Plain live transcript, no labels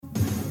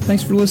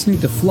Thanks for listening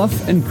to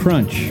Fluff and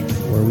Crunch,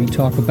 where we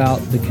talk about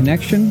the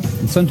connection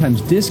and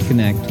sometimes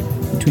disconnect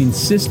between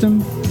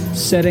system,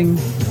 setting,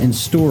 and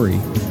story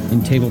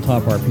in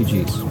tabletop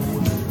RPGs.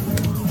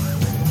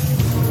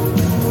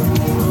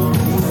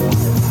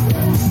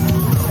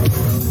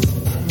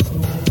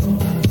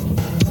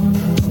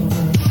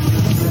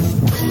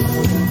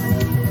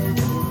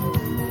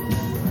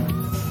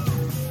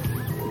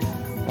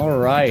 All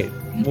right.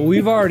 Well,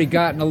 we've already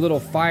gotten a little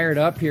fired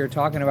up here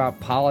talking about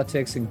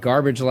politics and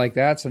garbage like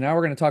that. So now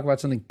we're going to talk about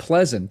something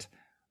pleasant,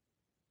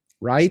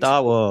 right?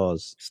 Star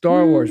Wars.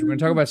 Star Wars. We're going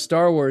to talk about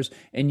Star Wars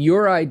and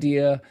your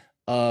idea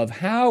of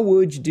how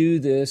would you do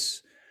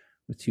this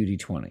with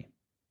 2D20?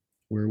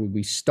 Where would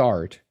we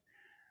start?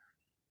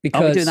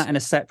 Because, are we doing that in a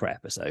separate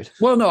episode?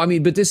 Well, no, I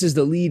mean, but this is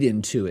the lead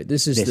into it.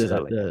 This is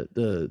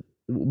the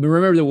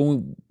remember that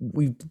when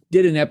we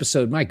did an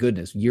episode, my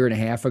goodness, a year and a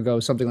half ago,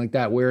 something like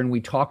that, wherein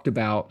we talked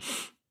about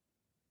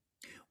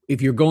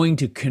if you're going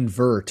to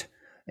convert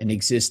an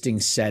existing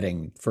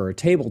setting for a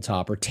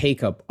tabletop or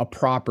take up a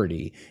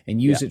property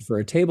and use it for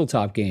a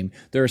tabletop game,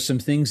 there are some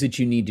things that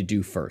you need to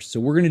do first. So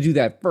we're going to do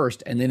that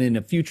first. And then in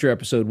a future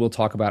episode, we'll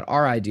talk about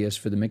our ideas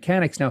for the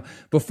mechanics. Now,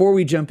 before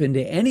we jump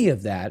into any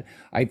of that,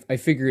 I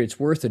figure it's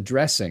worth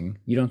addressing.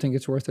 You don't think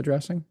it's worth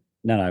addressing?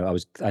 No,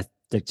 I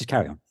just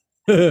carry on.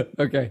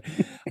 Okay.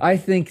 I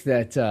think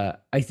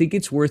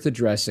it's worth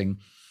addressing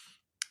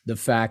the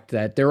fact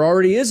that there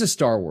already is a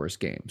Star Wars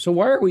game. So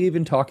why are we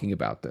even talking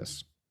about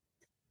this?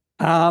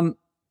 I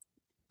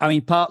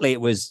mean, partly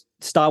it was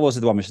Star Wars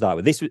is the one we start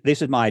with.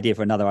 This was my idea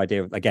for another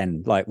idea.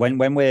 Again, like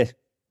when we're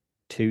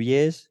 2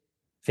 years,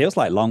 feels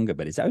like longer,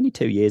 but it's only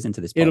 2 years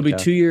into this podcast. It'll be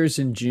 2 years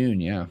in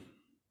June, yeah.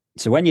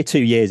 So when you're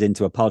 2 years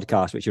into a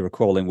podcast, which you're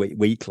recording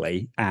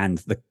weekly, and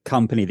the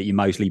company that you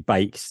mostly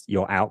base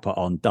your output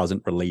on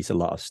doesn't release a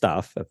lot of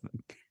stuff,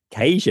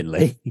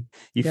 occasionally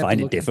you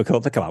find it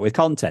difficult to come up with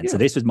content. Yeah. So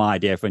this was my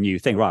idea for a new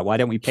thing. Right, why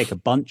don't we pick a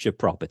bunch of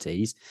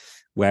properties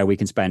where we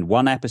can spend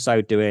one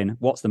episode doing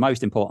what's the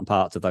most important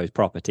parts of those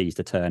properties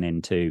to turn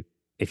into,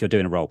 if you're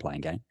doing a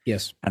role-playing game.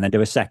 Yes. And then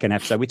do a second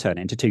episode, we turn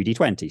it into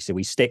 2D20. So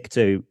we stick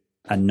to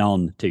a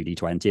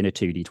non-2D20 and a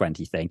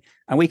 2D20 thing.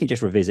 And we can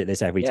just revisit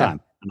this every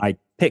time. And I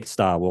picked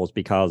Star Wars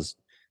because,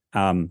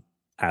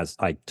 as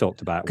I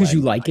talked about... Because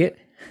you like it?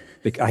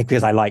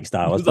 Because I like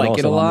Star Wars. You like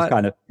it a lot?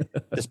 Kind of,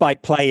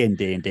 despite playing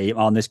D&D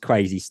on this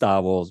crazy Star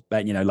Wars,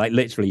 but like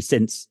literally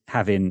since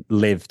having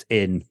lived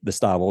in the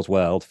Star Wars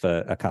world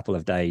for a couple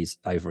of days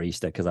over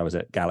Easter, because I was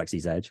at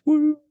Galaxy's Edge,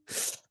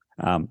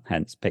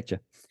 hence picture.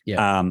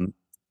 Yeah.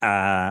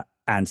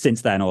 And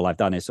since then, all I've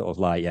done is sort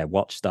of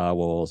watch Star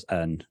Wars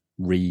and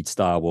read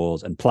Star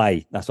Wars and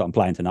play. That's what I'm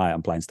playing tonight.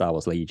 I'm playing Star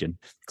Wars Legion.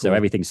 Cool. So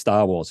everything's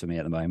Star Wars for me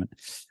at the moment.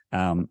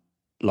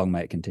 Long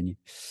may it continue.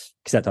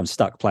 Except I'm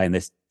stuck playing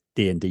this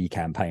D&D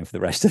campaign for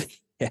the rest of the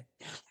year.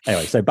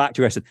 Anyway, so back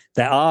to the rest of,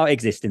 there are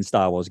existing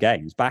Star Wars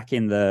games back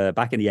in the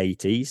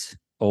 80s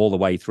all the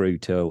way through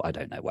till I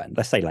don't know when,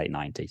 let's say late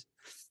 90s.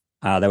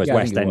 There was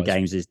West End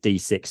Games'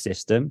 D6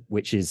 system,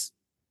 which is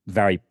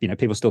very,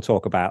 people still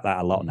talk about that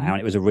a lot now, and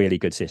it was a really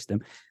good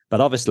system.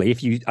 But obviously,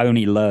 if you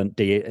only learned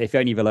D&D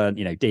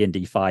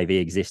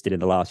 5e existed in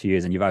the last few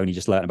years, and you've only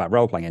just learned about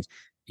role-playing games,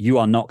 you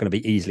are not going to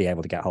be easily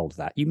able to get hold of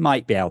that. You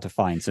might be able to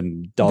find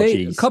some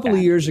dodgy. A couple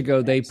of years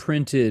ago, they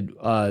printed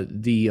Oh,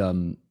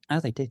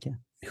 they did, yeah.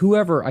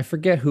 Whoever, I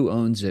forget who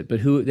owns it, but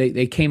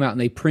they came out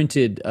and they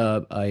printed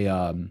they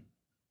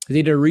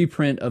did a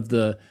reprint of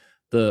the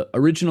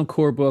original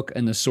core book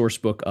and the source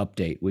book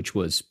update, which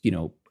was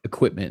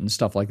equipment and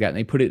stuff like that, and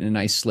they put it in a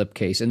nice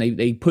slipcase, and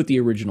they put the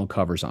original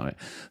covers on it.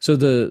 So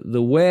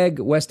the WEG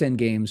West End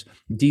Games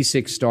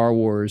D6 Star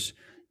Wars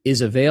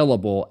is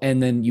available,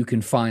 and then you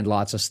can find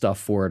lots of stuff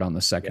for it on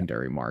the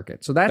secondary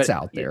market. So that's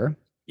out there.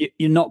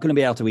 You're not going to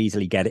be able to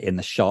easily get it in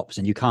the shops,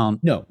 and you can't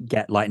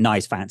get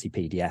nice fancy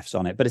PDFs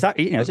on it. But it's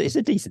actually, it's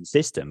a decent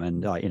system,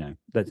 and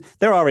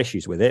there are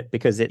issues with it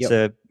because it's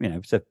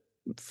it's a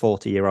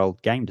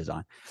 40-year-old game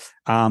design.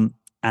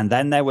 And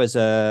then there was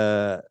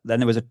a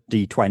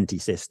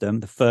D20 system,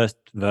 the first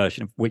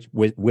version of which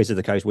Wizard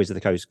of the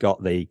Coast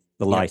got the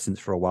license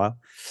for a while,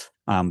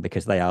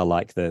 because they are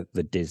like the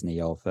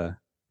Disney of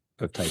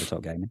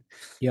tabletop gaming.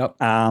 Yep.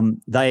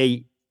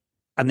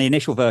 And the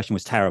initial version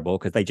was terrible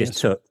because they just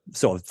took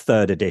sort of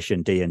third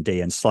edition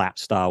D&D and slapped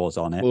Star Wars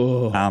on it.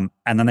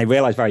 And then they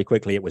realized very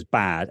quickly it was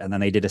bad. And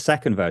then they did a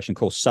second version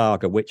called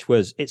Saga,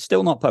 it's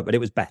still not perfect, but it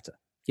was better.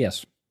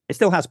 Yes. It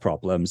still has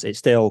problems. It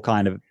still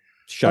kind of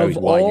shows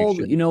why you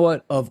should. You know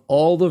what? Of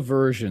all the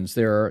versions,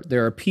 there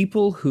are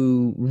people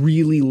who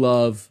really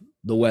love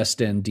the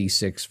West End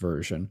D6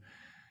 version.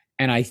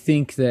 And I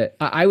think that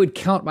I would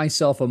count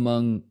myself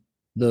among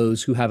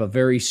those who have a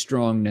very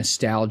strong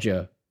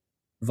nostalgia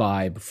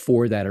vibe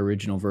for that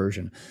original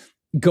version.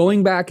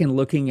 Going back and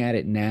looking at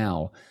it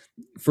now,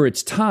 for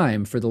its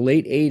time, for the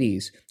late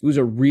 80s, it was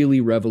a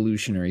really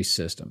revolutionary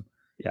system.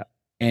 Yeah.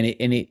 And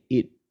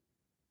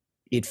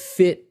it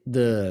fit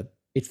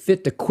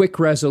the quick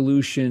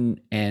resolution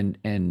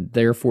and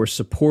therefore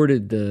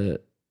supported the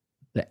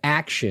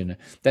action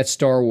that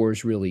Star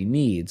Wars really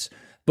needs.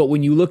 But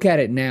when you look at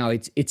it now,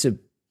 it's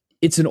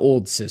an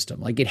old system.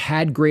 Like, it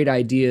had great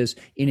ideas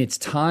in its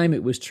time.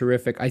 It was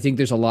terrific. I think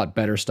there's a lot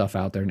better stuff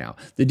out there now.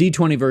 The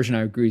D20 version,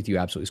 I agree with you,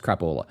 absolutely, is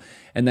crapola.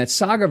 And that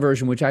Saga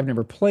version, which I've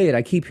never played,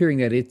 I keep hearing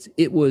that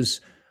it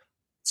was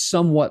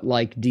somewhat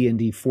like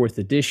D&D 4th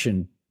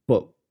edition,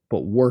 but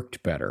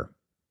worked better.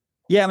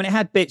 Yeah, I mean, it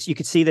had bits. You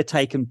could see they'd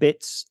taken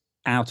bits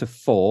out of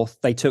 4th.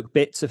 They took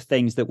bits of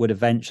things that would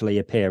eventually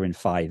appear in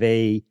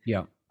 5e.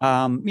 Yeah.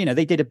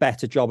 They did a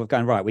better job of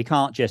going, right, we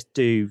can't just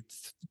do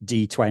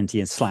D20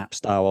 and slap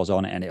Star Wars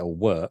on it and it'll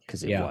work,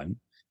 because it won't.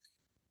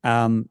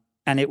 And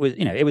it was,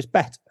 it was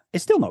better.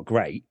 It's still not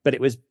great, but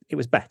it was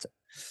better.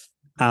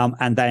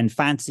 And then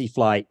Fantasy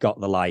Flight got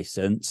the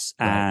license,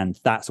 and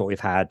that's what we've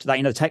had.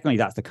 Technically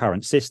that's the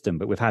current system,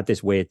 but we've had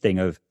this weird thing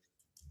of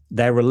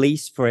their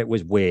release for it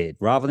was weird.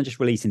 Rather than just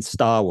releasing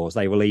Star Wars,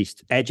 they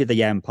released Edge of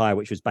the Empire,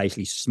 which was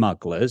basically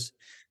Smugglers,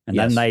 and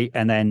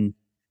then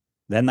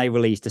they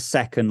released a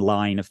second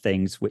line of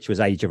things, which was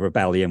Age of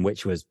Rebellion,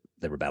 which was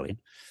the Rebellion.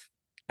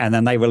 And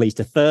then they released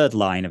a third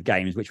line of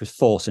games, which was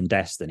Force and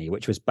Destiny,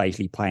 which was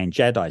basically playing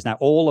Jedis. Now,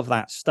 all of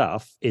that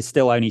stuff is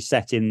still only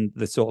set in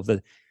the sort of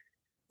the...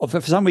 For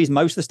some reason,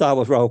 most of the Star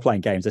Wars role-playing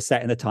games are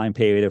set in the time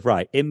period of,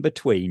 in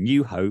between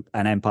New Hope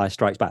and Empire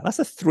Strikes Back. That's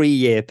a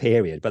 3-year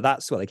period, but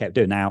that's what they kept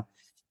doing. Now,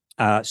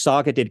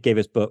 Saga did give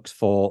us books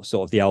for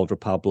sort of the Old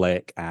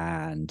Republic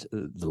and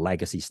the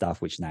Legacy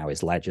stuff, which now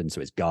is Legend,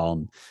 so it's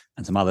gone,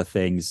 and some other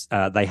things.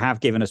 They have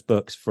given us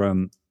books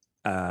from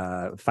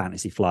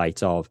Fantasy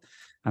Flight of,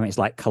 it's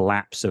like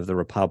Collapse of the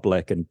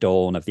Republic and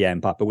Dawn of the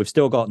Empire, but we've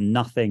still got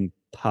nothing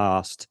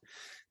past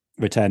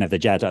Return of the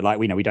Jedi. Like,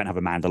 we don't have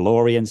a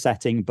Mandalorian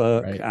setting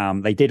book.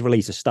 Right. They did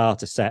release a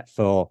starter set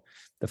for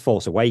The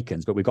Force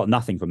Awakens, but we've got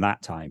nothing from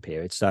that time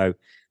period. So,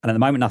 and at the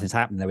moment, nothing's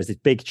happened. There was this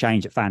big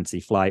change at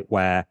Fantasy Flight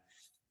where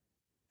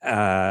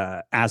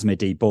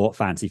Asmodee bought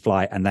Fantasy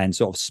Flight and then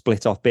sort of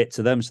split off bits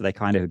of them. So they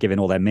kind of have given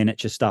all their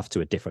miniature stuff to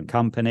a different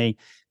company,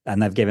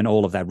 and they've given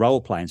all of their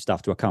role-playing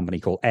stuff to a company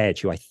called Edge,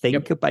 who I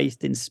think are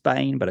based in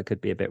Spain, but I could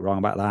be a bit wrong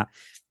about that.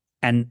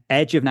 And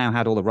Edge have now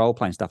had all the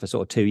role-playing stuff for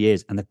sort of 2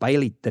 years, and they've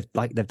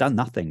done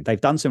nothing. They've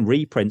done some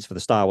reprints for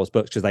the Star Wars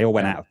books because they all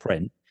went out of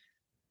print,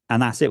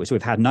 and that's it. So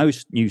we've had no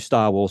new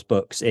Star Wars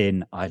books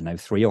in,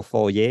 3 or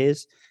 4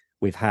 years.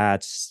 We've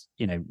had,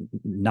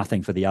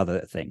 nothing for the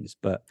other things.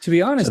 But to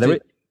be honest,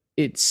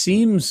 it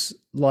seems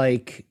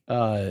like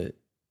it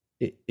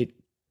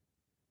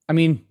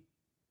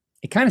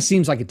kind of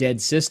seems like a dead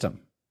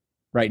system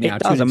right now.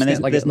 It does.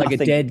 There's like a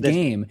dead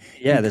game.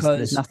 Yeah,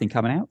 there's nothing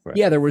coming out for it.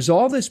 Yeah, there was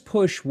all this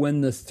push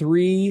when the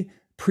 3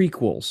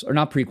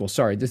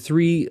 the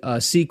 3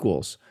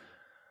 sequels,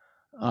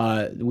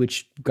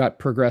 which got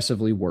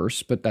progressively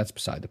worse, but that's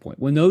beside the point.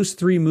 When those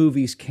 3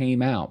 movies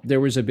came out,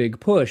 there was a big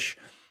push,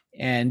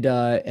 and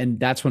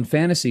that's when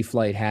Fantasy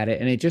Flight had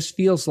it, and it just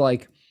feels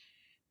like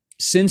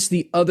since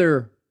the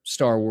other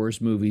Star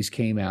Wars movies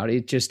came out,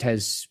 it just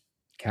has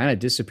kind of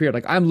disappeared.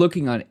 Like, I'm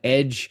looking on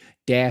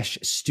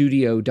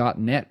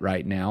edge-studio.net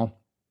right now,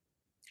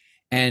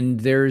 and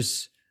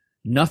there's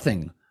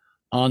nothing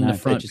on the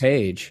front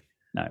page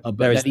that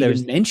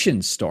even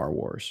mentions Star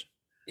Wars.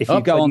 If you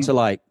go onto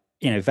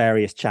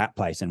various chat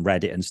places and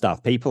Reddit and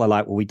stuff, people are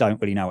like, well, we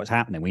don't really know what's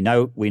happening. We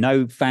know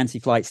Fantasy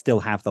Flight still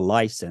have the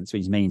license,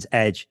 which means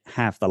Edge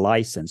have the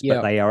license,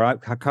 but they are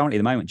currently at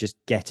the moment just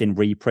getting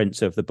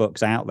reprints of the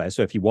books out there.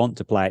 So if you want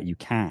to play it, you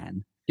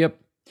can. Yep.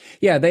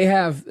 Yeah, they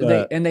have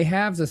they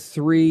have the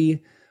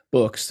 3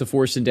 books, The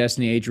Force and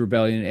Destiny, Age of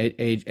Rebellion,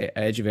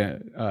 Edge of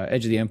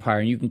the Empire,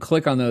 and you can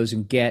click on those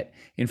and get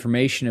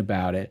information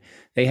about it.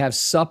 They have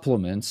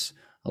supplements,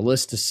 a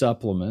list of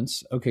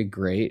supplements. Okay,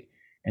 great.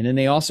 And then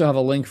they also have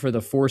a link for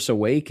The Force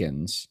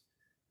Awakens.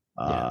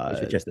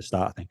 Which is just the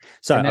start thing.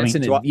 So that's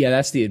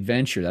that's the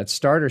adventure, that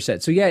starter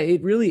set. So yeah,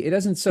 it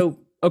doesn't. So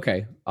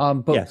okay,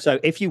 but so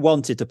if you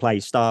wanted to play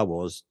Star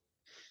Wars,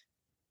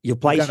 your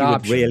place you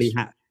would really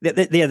have.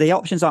 The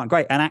options aren't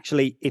great. And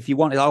actually, if you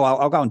wanted,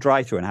 I'll go on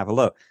drive-through and have a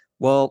look.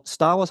 Well,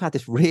 Star Wars had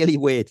this really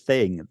weird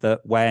thing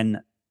that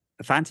when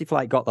Fantasy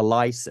Flight got the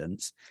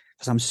license,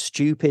 for some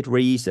stupid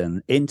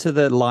reason, into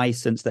the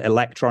license that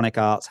Electronic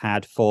Arts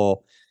had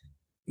for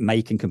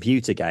making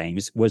computer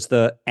games was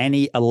that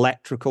any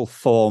electrical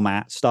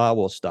format Star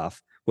Wars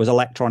stuff was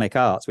Electronic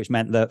Arts, which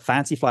meant that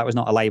Fantasy Flight was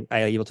not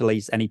able to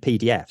release any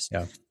PDFs.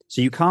 Yeah.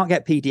 So you can't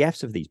get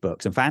PDFs of these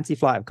books. And Fantasy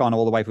Flight have gone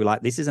all the way through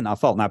this isn't our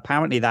fault. Now,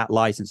 apparently that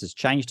license has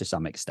changed to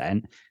some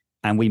extent,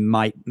 and we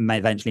may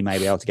eventually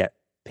be able to get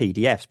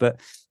PDFs. But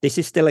this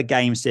is still a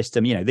game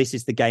system. This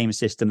is the game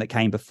system that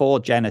came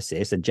before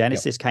Genesis, and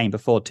Genesis came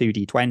before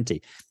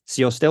 2D20.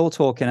 So you're still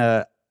talking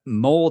a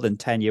more than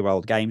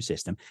 10-year-old game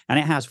system, and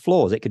it has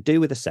flaws. It could do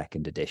with a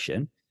second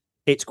edition.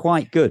 It's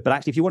quite good. But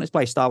actually, if you want to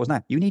play Star Wars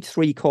now, you need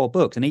 3 core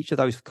books, and each of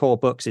those core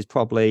books is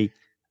probably...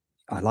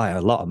 a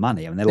lot of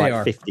money. I mean,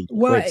 they're 50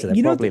 quid, so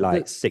they're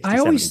probably 60, I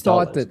always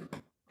thought that...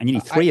 And you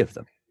need 3 of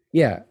them.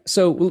 Yeah.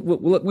 So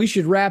we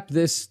should wrap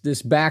this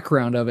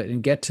background of it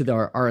and get to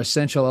our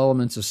essential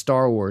elements of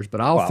Star Wars,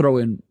 but I'll throw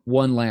in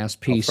one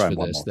last piece for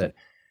this. That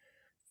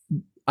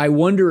I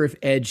wonder if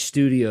Edge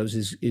Studios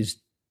is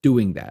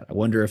doing that. I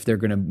wonder if they're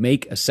going to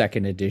make a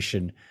second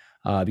edition,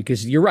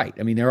 because you're right.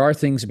 I mean, there are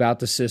things about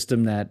the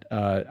system that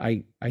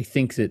I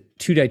think that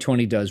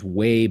 2D20 does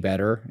way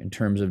better in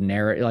terms of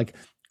narrative. Like,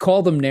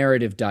 call them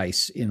narrative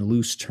dice in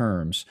loose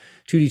terms.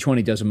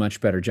 2D20 does a much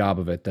better job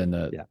of it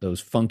than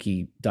those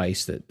funky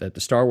dice that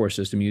the Star Wars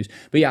system used.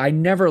 But yeah, I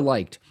never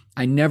liked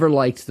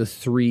the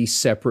 3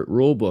 separate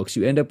rule books.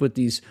 You end up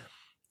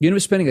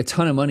spending a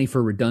ton of money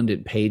for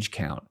redundant page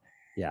count.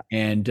 Yeah.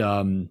 And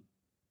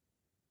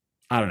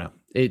I don't know.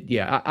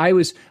 I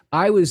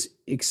was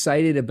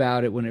excited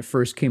about it when it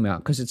first came out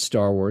because it's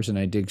Star Wars and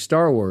I dig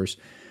Star Wars.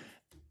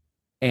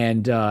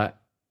 And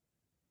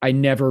I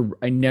never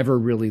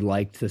really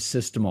liked the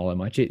system all that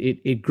much.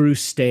 It grew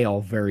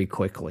stale very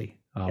quickly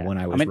when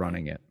I was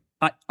running it.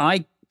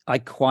 I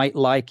quite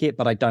like it,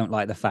 but I don't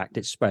like the fact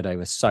it's spread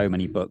over so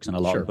many books, and a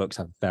lot of books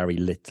have very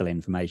little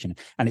information.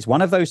 And it's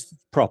one of those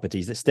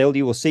properties that still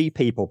you will see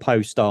people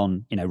post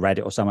on,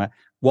 Reddit or somewhere,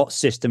 what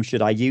system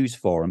should I use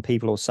for? And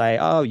people will say,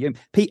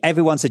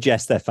 everyone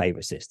suggests their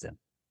favorite system.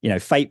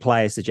 Fate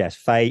players suggest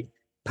Fate,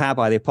 Powered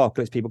by the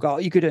Apocalypse. People go,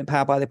 you could do it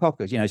Powered by the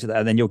Apocalypse,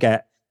 and then you'll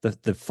get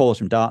the Force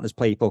from Darkness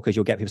people, because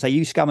you'll get people say,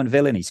 use Scum and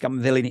Villainy. Scum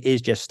and Villainy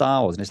is just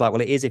Star Wars. And it's like,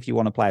 well, it is if you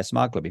want to play a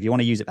smuggler. If you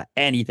want to use it for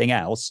anything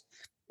else,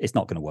 it's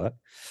not going to work.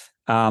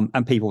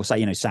 And people will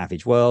say,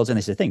 Savage Worlds. And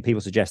this is the thing, people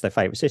suggest their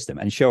favorite system.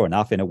 And sure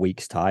enough, in a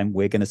week's time,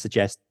 we're going to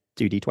suggest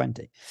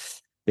 2D20.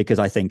 Because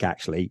I think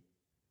actually,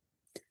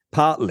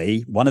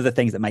 partly, one of the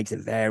things that makes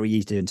it very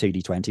easy to do in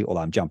 2D20, although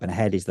I'm jumping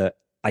ahead, is that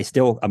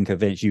I'm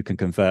convinced you can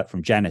convert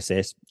from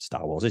Genesis,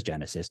 Star Wars is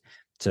Genesis,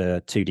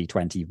 to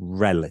 2D20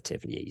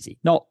 relatively easy.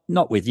 Not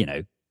with,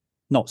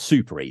 not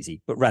super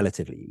easy, but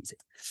relatively easy.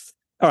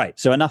 All right,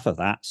 so enough of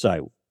that.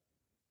 So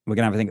we're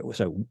going to have a think.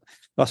 So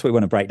that's what we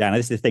want to break down.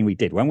 This is the thing we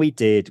did. When we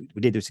did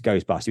this to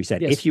Ghostbusters, we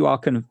said, if you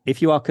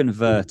are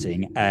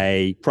converting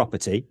a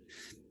property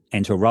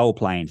into a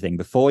role-playing thing,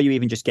 before you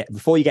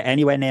get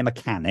anywhere near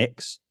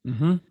mechanics,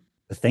 the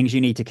things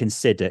you need to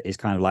consider is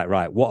kind of like,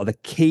 right, what are the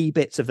key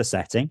bits of the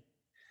setting?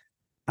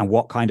 And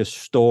what kind of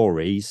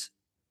stories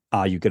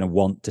are you going to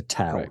want to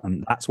tell? Right.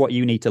 And that's what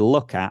you need to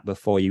look at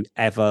before you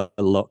ever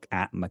look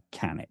at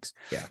mechanics.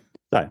 Yeah.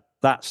 So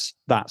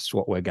that's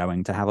what we're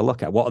going to have a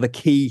look at. What are the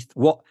key?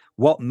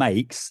 What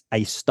makes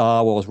a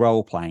Star Wars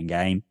role-playing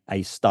game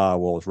a Star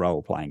Wars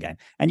role-playing game?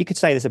 And you could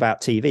say this about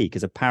TV,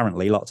 because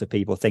apparently lots of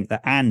people think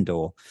that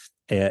Andor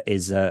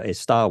is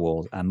Star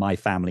Wars, and my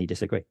family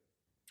disagree.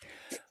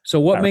 So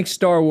what makes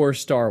Star Wars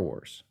Star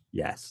Wars?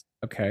 Yes.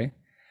 Okay.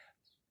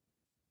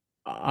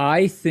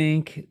 I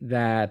think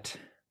that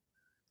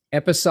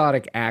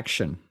episodic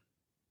action,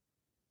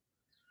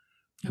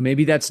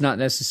 maybe that's not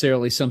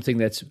necessarily something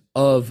that's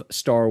of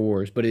Star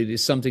Wars, but it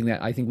is something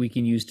that I think we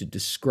can use to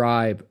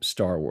describe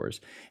Star Wars.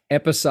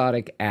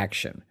 Episodic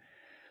action.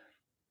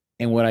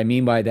 And what I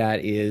mean by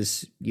that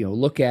is,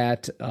 look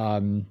at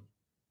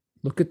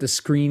the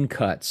screen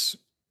cuts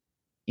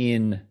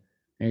in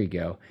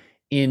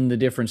the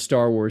different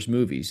Star Wars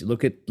movies.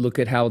 Look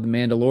at how the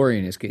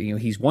Mandalorian is.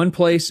 He's one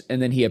place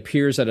and then he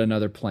appears at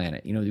another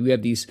planet. We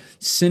have these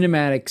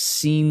cinematic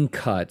scene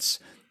cuts,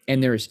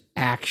 and there's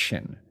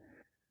action.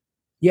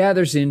 Yeah,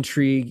 there's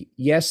intrigue.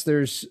 Yes,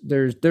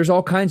 there's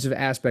all kinds of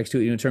aspects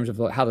to it, in terms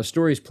of how the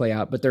stories play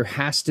out. But there's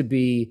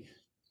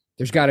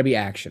got to be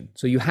action.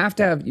 So you have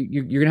to have.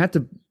 You're gonna have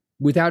to,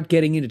 without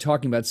getting into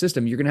talking about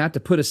system, you're gonna have to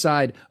put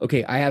aside.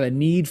 Okay, I have a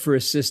need for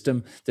a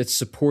system that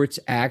supports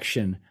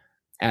action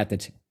at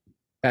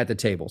the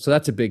table. So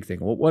that's a big thing.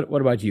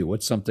 What about you?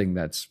 What's something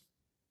that's...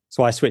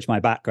 So I switched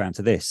my background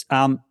to this.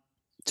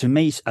 To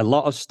me, a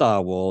lot of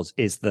Star Wars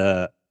is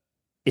the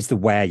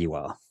where you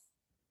are.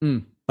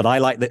 But I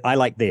like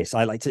this.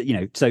 I like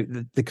to, so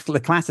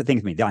the classic thing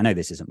for me, I know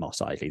this isn't Mos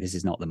Eisley. This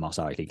is not the Mos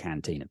Eisley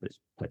Cantina, but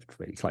it's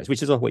pretty close,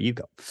 which is what you've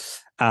got.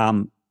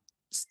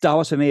 Star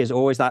Wars for me is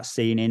always that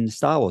scene in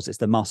Star Wars. It's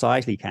the Mos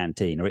Eisley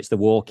Cantina, or it's the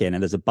walk-in,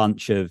 and there's a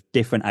bunch of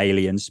different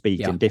aliens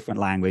speaking different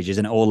languages,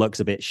 and it all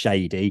looks a bit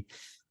shady.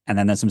 And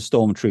then there's some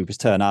stormtroopers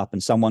turn up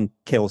and someone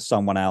kills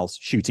someone else,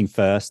 shooting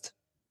first.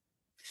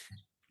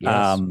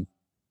 Yes.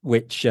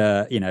 Which,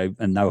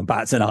 and no one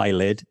bats an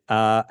eyelid.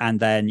 And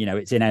then,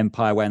 it's in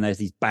Empire when there's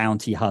these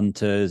bounty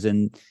hunters,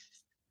 and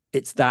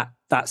it's that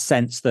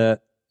sense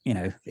that,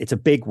 it's a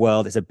big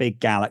world, it's a big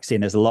galaxy,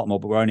 and there's a lot more,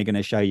 but we're only going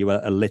to show you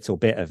a little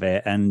bit of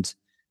it. And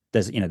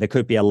there's, there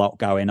could be a lot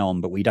going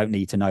on, but we don't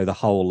need to know the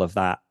whole of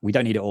that. We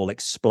don't need it all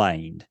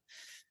explained.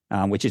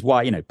 Which is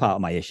why, part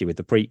of my issue with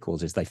the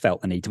prequels is they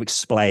felt the need to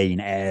explain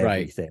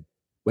everything. Right.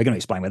 We're going to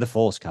explain where the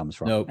Force comes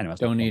from. No, anyway,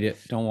 don't need it.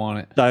 Don't want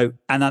it. So,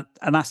 and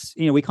that's,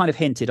 we kind of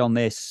hinted on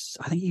this.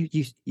 I think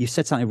you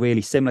said something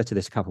really similar to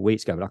this a couple of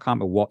weeks ago, but I can't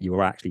remember what you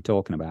were actually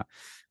talking about.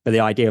 But the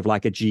idea of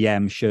like a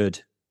GM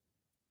should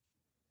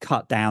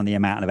cut down the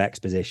amount of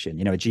exposition.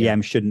 A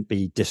GM shouldn't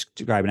be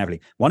describing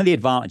everything. One of the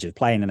advantages of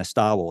playing in a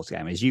Star Wars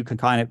game is you can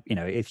kind of,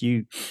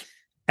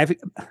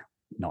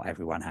 not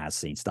everyone has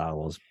seen Star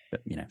Wars,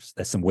 but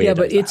there's some weird.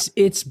 Yeah, but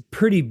it's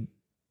pretty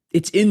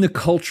it's in the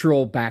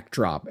cultural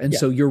backdrop. And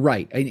so you're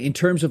right. In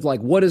terms of like,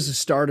 what does a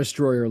Star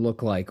Destroyer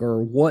look like?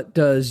 Or what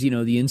does,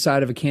 the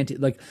inside of a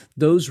canteen, like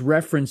those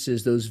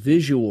references, those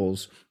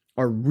visuals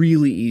are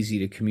really easy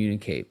to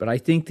communicate. But I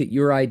think that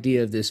your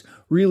idea of this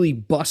really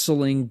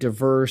bustling,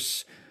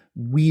 diverse,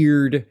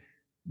 weird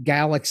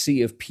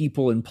galaxy of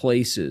people and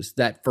places,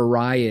 that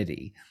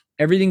variety,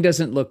 everything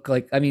doesn't look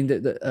like, I mean,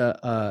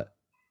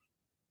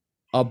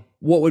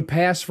 what would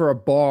pass for a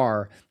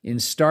bar in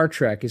Star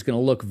Trek is going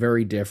to look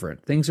very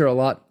different. Things are a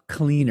lot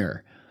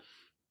cleaner.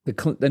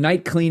 The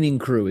night cleaning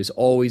crew is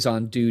always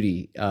on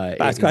duty.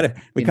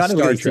 We kind of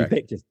really see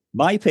pictures.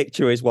 My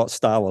picture is what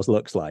Star Wars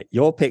looks like.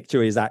 Your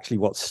picture is actually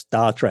what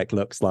Star Trek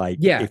looks like.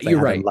 Yeah, if they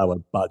have a lower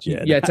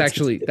budget. Yeah, that's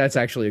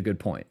actually a good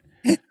point.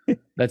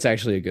 That's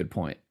actually a good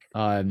point.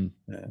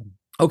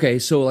 Okay,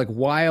 so like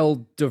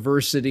wild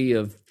diversity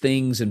of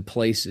things and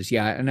places.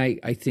 Yeah, and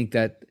I think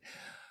that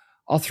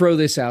I'll throw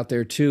this out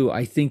there too.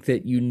 I think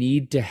that you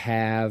need to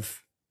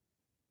have,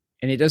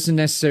 and it doesn't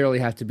necessarily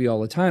have to be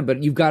all the time,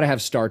 but you've got to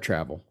have star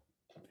travel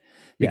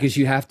because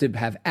you have to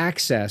have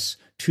access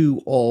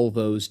to all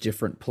those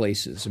different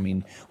places. I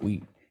mean,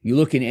 you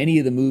look in any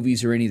of the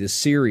movies or any of the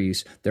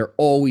series, they're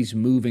always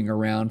moving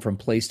around from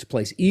place to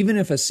place. Even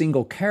if a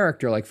single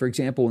character, like for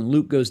example, when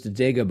Luke goes to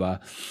Dagobah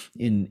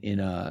in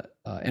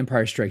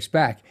Empire Strikes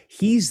Back,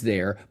 he's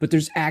there, but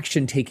there's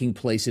action taking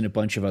place in a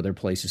bunch of other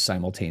places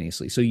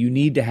simultaneously. So you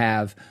need to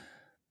have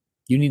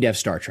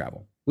star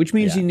travel, which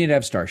means you need to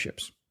have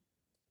starships.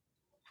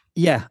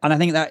 Yeah, and I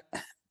think that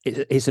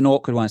it's an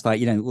awkward one. It's like,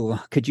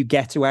 could you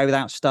get away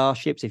without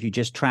starships if you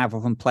just travel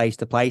from place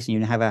to place and you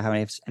never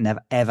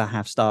ever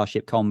have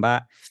starship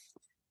combat?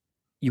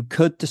 You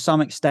could to some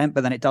extent,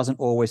 but then it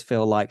doesn't always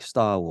feel like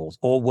Star Wars.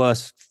 Or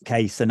worst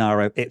case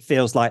scenario, it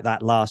feels like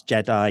that Last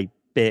Jedi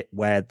bit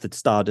where the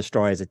Star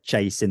Destroyers are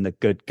chasing the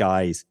good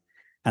guys.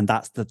 And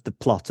that's the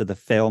plot of the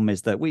film,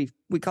 is that we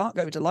can't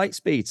go to light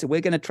speed, so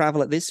we're going to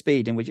travel at this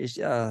speed, and we just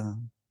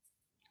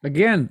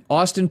Again,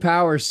 Austin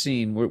Powers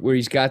scene where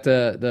he's got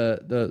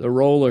the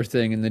roller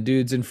thing and the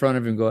dude's in front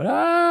of him going,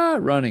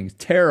 running.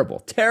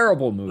 Terrible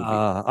movie.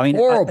 I mean,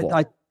 horrible.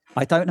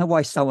 I don't know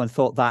why someone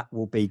thought that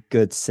will be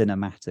good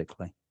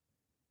cinematically.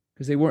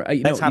 Because they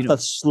weren't. Let's have the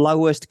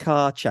slowest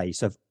car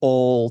chase of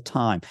all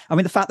time. I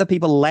mean, the fact that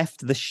people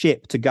left the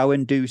ship to go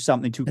and do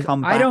something to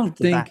come back. I don't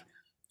think.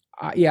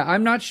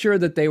 I'm not sure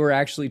that they were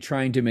actually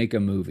trying to make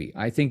a movie.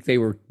 I think they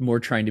were more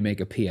trying to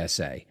make a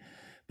PSA,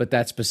 but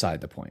that's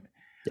beside the point.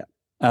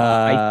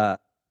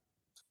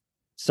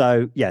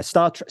 So yeah,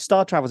 star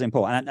travel is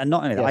important, and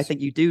not only that, I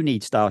think you do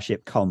need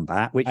starship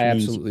combat, which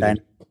means you then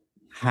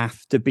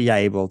have to be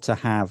able to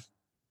have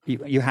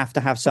you have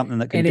to have something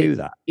that can do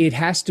that. It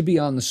has to be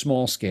on the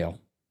small scale.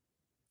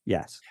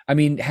 Yes, I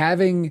mean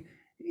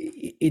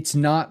it's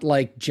not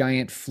like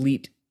giant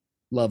fleet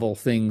level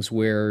things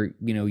where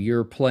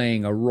you're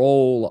playing a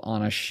role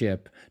on a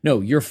ship.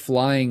 No, you're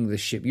flying the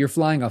ship. You're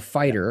flying a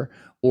fighter,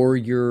 or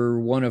you're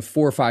one of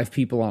 4 or 5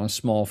 people on a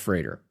small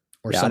freighter.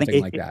 Or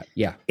something like that.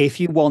 Yeah. If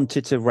you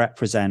wanted to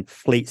represent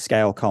fleet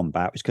scale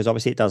combat, because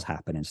obviously it does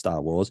happen in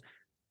Star Wars,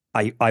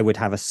 I would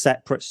have a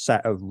separate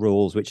set of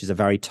rules, which is a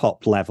very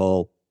top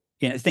level.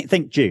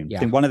 Think Dune. Yeah. I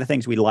think one of the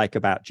things we like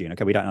about Dune,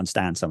 okay, we don't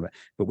understand some of it,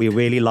 but we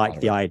really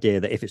like the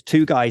idea that if it's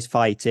 2 guys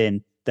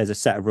fighting, there's a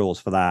set of rules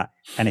for that.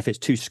 And if it's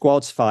 2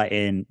 squads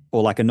fighting,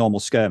 or like a normal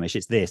skirmish,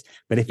 it's this.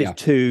 But if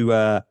it's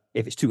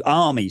two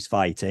armies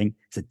fighting,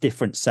 it's a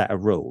different set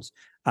of rules.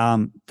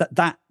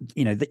 That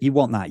you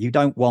want that. You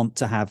don't want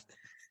to have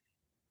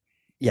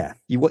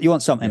you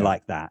want something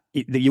like that.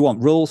 You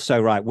want rules.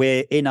 So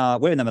we're in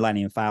the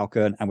Millennium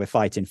Falcon and we're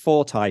fighting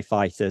 4 TIE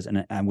fighters,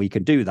 and we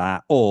can do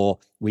that, or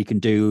we can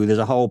do, there's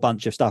a whole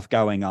bunch of stuff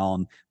going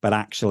on, but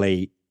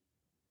actually,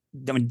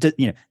 I mean,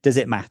 does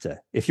it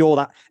matter if you're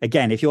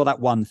that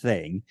one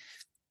thing?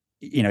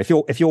 If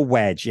you're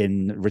Wedge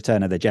in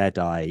Return of the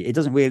Jedi, it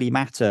doesn't really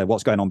matter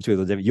what's going on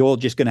between them. You're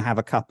just going to have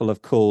a couple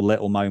of cool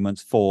little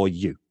moments for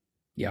you.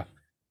 Yeah.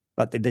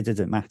 But it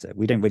doesn't matter.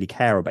 We don't really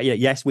care about it.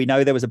 Yes, we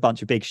know there was a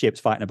bunch of big ships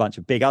fighting a bunch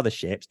of big other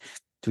ships.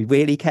 Do we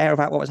really care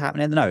about what was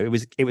happening? No, it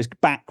was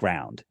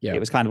background. Yeah. It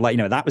was kind of like,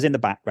 that was in the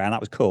background. That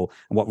was cool.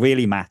 And what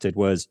really mattered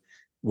was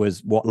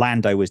what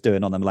Lando was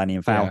doing on the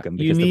Millennium Falcon,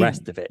 because the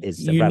rest of it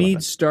is irrelevant. You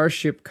need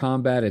starship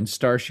combat and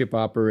starship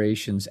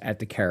operations at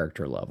the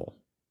character level.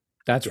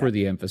 That's where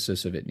the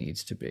emphasis of it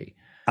needs to be.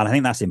 And I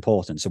think that's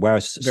important. So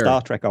whereas Star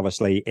Trek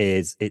obviously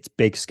it's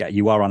big scale,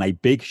 you are on a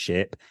big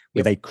ship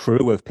with a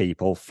crew of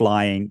people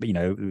flying,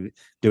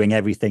 doing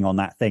everything on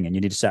that thing, and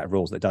you need a set of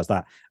rules that does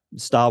that.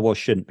 Star Wars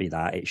shouldn't be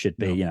that. It should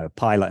be,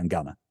 pilot and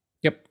gunner.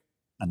 Yep.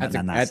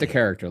 At the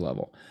character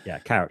level. Yeah,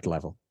 character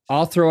level.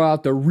 I'll throw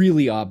out the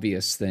really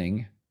obvious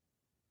thing.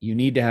 You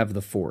need to have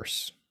the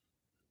Force,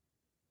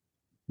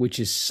 which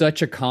is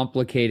such a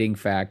complicating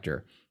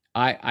factor.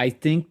 I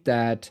think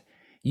that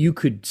you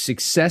could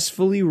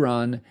successfully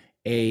run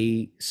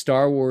a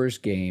Star Wars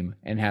game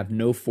and have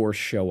no Force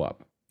show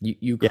up.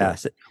 You could.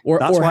 Yes.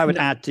 That's why I would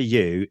add to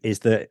you is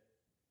that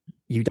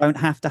you don't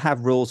have to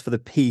have rules for the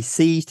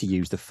PCs to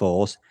use the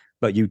Force,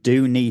 but you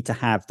do need to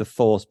have the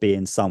Force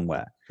being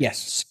somewhere.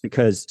 Yes,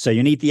 because so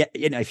you need the,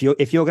 if you're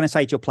going to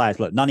say to your players,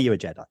 look, none of you are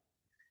Jedi,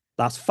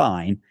 that's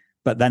fine,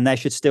 but then there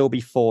should still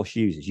be Force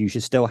users. You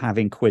should still have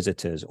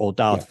Inquisitors or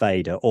Darth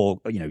Vader or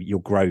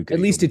your Grogu. At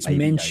least it's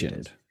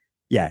mentioned. Yodas.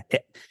 Yeah,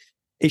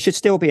 it should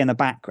still be in the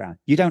background.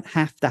 You don't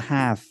have to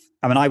have.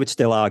 I mean, I would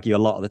still argue a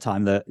lot of the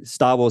time that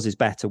Star Wars is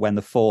better when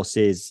the Force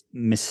is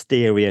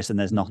mysterious and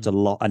there's not a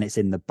lot and it's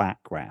in the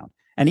background.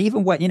 And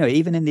even when,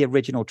 even in the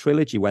original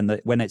trilogy, when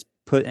it's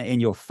put in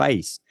your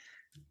face,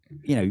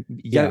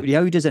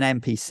 Yoda's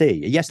an NPC.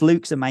 Yes,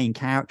 Luke's a main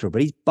character,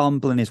 but he's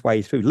bumbling his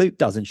way through. Luke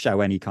doesn't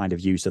show any kind of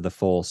use of the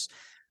Force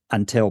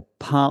until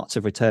parts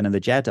of Return of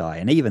the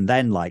Jedi. And even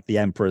then, like, the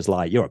Emperor's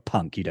like, you're a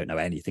punk, you don't know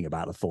anything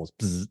about the Force.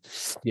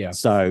 Yeah.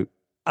 So,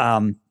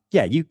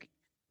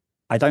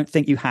 I don't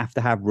think you have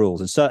to have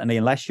rules. And certainly,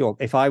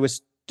 if I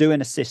was doing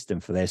a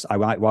system for this, I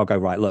might well go,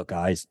 right, look,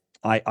 guys,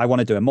 I want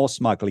to do a more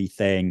smuggly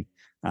thing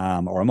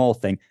or a more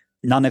thing.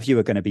 None of you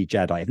are going to be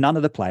Jedi. If none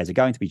of the players are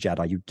going to be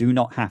Jedi, you do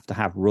not have to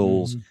have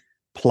rules,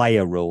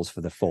 player rules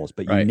for the Force,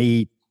 but you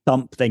need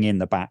something in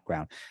the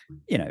background,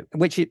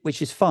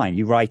 which is fine.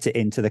 You write it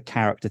into the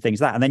character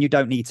things and then you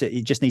don't need to.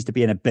 It just needs to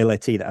be an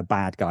ability that a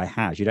bad guy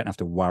has. You don't have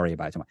to worry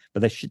about it.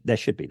 But there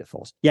should be the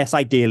Force. Yes,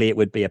 ideally it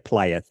would be a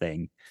player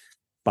thing.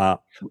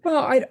 But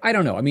I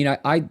don't know. I mean,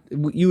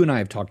 you and I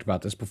have talked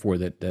about this before,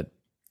 that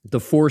the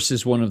Force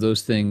is one of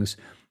those things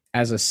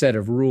as a set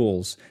of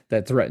rules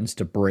that threatens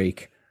to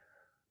break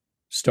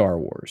Star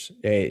Wars.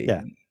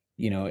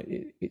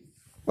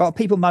 Well,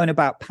 people moan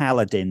about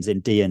paladins in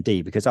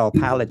D&D because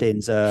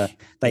paladins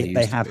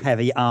they have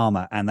heavy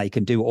armor and they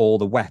can do all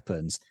the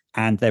weapons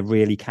and they're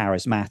really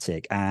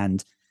charismatic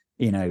and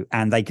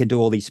and they can do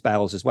all these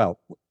spells as well.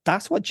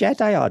 That's what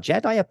Jedi are.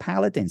 Jedi are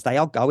paladins. They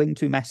are going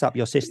to mess up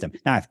your system.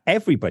 Now, if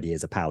everybody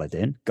is a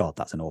paladin, God,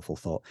 that's an awful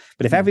thought.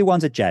 But if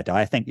everyone's a Jedi,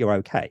 I think you're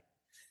okay.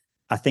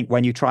 I think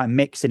when you try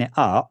mixing it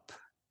up,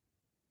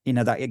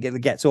 that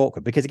it gets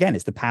awkward because, again,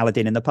 it's the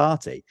paladin in the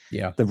party.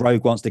 Yeah. The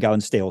rogue wants to go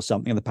and steal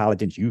something and the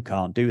paladins, you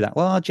can't do that.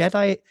 Well,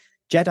 Jedi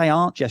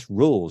aren't just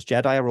rules.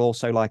 Jedi are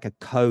also like a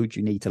code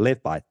you need to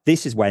live by.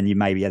 This is when you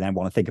maybe then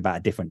want to think about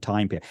a different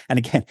time period. And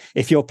again,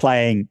 if you're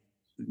playing,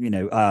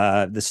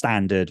 the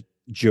standard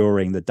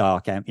during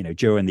the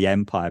during the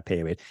Empire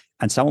period,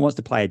 and someone wants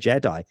to play a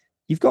Jedi,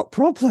 you've got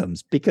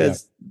problems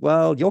because,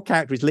 well, your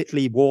character is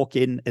literally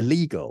walking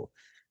illegal.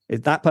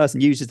 If that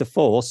person uses the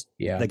Force,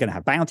 they're going to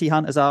have bounty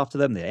hunters after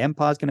them. The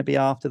Empire's going to be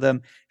after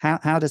them.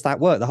 How does that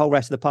work? The whole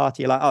rest of the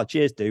party are like, oh,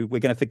 cheers, dude. We're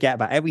going to forget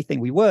about everything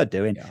we were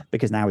doing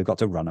because now we've got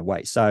to run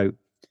away. So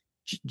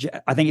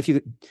I think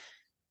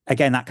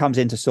again, that comes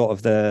into sort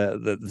of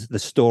the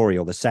story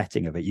or the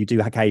setting of it. You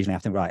do occasionally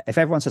have to, right, if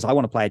everyone says, I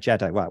want to play a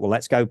Jedi, right, well,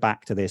 let's go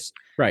back to this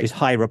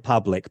High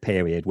Republic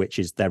period, which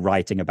is they're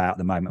writing about at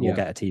the moment. We'll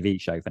get a TV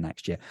show for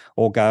next year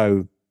or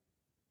go...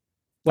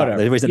 Whatever.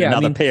 There isn't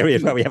another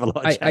period where we have a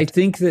lot of I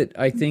think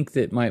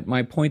that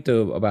my point,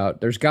 though,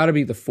 about there's got to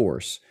be the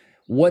Force,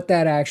 what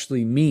that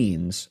actually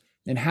means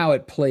and how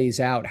it plays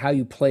out, how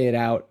you play it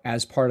out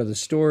as part of the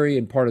story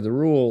and part of the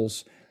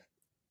rules,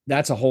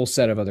 that's a whole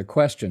set of other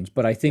questions.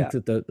 But I think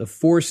that the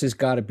Force has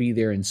got to be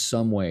there in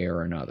some way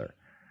or another.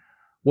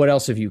 What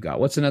else have you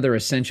got? What's another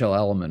essential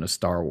element of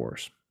Star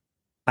Wars?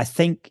 I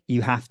think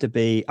you have to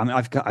be, I mean,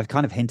 I've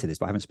kind of hinted this,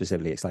 but I haven't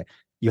specifically explained.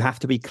 You have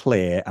to be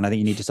clear, and I think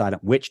you need to decide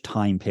which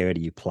time period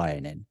are you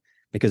playing in.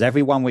 Because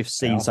everyone we've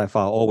seen so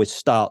far always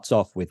starts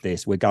off with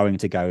this, we're going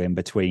to go in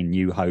between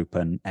New Hope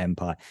and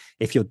Empire.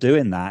 If you're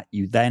doing that,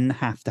 you then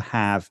have to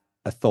have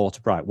a thought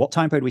of, right, what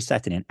time period are we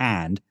setting in?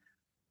 And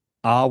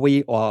are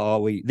we,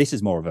 this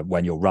is more of a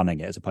when you're running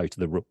it as opposed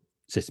to the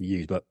system you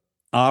use, but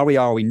are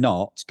we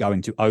not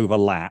going to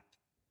overlap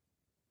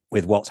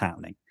with what's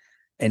happening?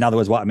 In other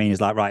words, what I mean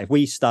is like, right, if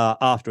we start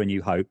after A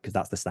New Hope, because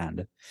that's the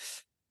standard,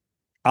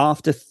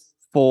 after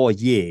 4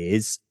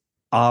 years,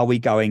 are we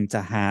going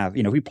to have,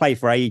 we play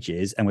for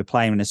ages and we're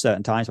playing in a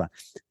certain time span.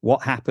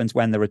 What happens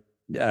when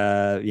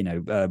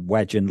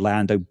Wedge and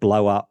Lando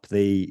blow up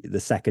the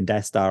second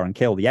Death Star and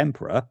kill the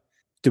Emperor?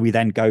 Do we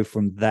then go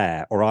from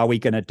there? Or are we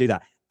going to do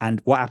that?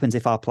 And what happens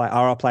if our players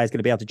going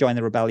to be able to join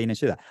the rebellion and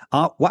do that?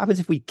 What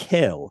happens if we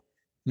kill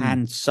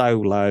Han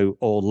Solo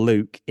or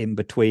Luke in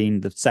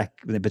between the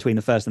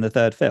first and the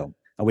third film?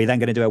 Are we then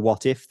going to do a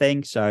what if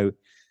thing? So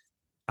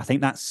I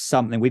think that's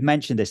something we've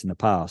mentioned this in the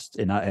past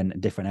in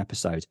different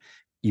episodes.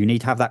 You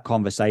need to have that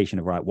conversation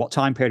of, right, what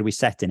time period are we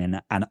setting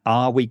in, and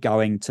are we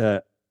going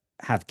to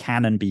have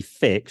canon be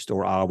fixed,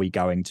 or are we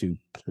going to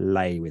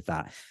play with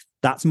that?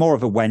 That's more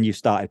of a when you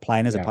started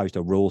playing as opposed to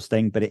a rules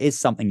thing, but it is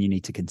something you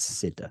need to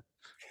consider.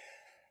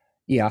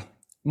 Yeah.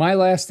 My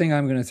last thing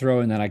I'm going to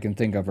throw in that I can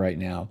think of right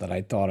now that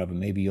I thought of, and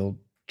maybe you'll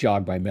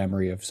jog my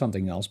memory of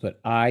something else, but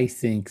I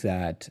think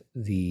that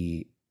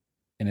an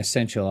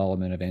essential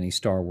element of any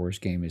Star Wars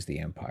game is the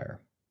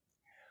Empire.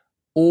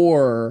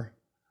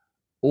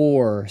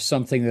 Or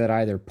something that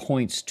either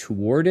points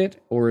toward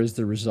it or is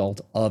the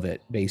result of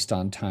it based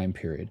on time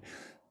period.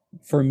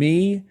 For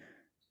me,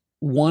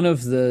 one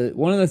of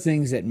the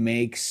things that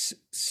makes,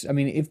 let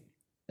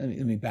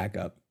me back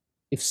up.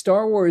 if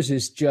Star Wars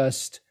is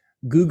just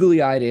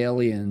googly-eyed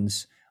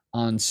aliens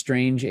on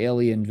strange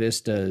alien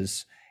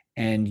vistas,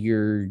 and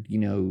you're,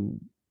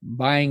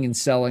 buying and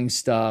selling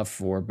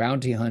stuff or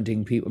bounty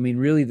hunting people. I mean,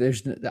 really,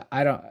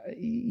 I don't,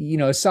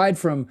 aside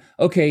from,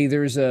 okay,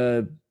 there's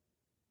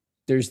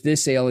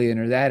this alien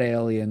or that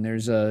alien,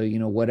 there's a,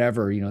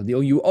 whatever,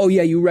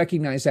 you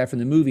recognize that from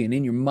the movie. And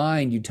in your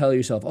mind, you tell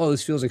yourself, oh,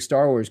 this feels like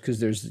Star Wars because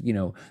there's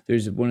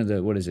one of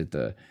the, what is it?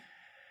 The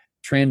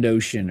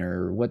Trandoshan,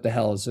 or what the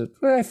hell is it?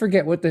 I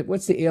forget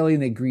what's the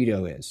alien that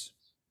Greedo is.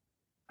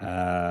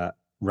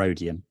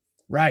 Rodian.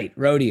 Right,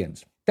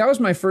 Rodians. That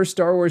was my first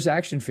Star Wars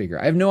action figure.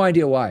 I have no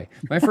idea why.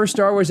 My first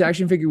Star Wars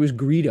action figure was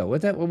Greedo.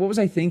 What was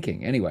I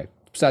thinking? Anyway,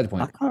 beside the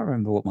point. I can't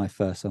remember what my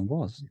first one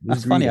was.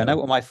 That's funny. I know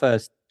what my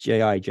first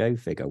G.I. Joe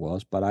figure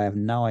was, but I have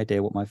no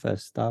idea what my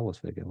first Star Wars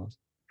figure was.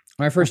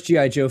 My first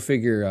G.I. Joe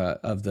figure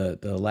of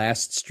the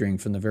last string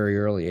from the very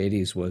early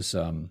 80s was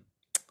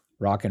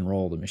Rock and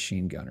Roll, the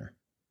Machine Gunner.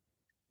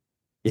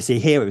 You see,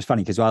 here it was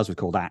funny because ours was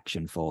called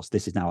Action Force.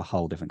 This is now a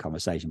whole different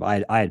conversation.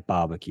 But I had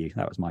Barbecue.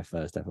 That was my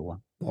first ever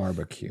one.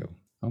 Barbecue.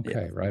 Okay,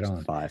 yeah, right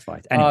on.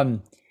 Firefight.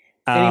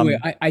 Anyway,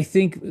 I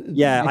think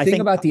I think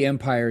about the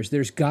empires.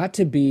 There's got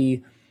to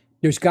be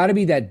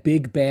that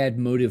big bad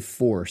motive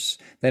force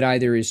that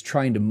either is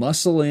trying to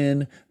muscle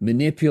in,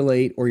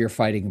 manipulate, or you're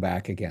fighting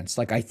back against.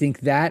 Like, I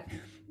think that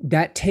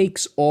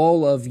takes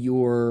all of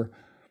your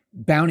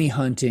bounty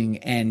hunting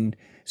and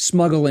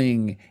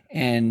smuggling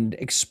and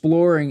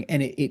exploring,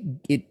 and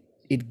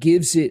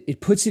it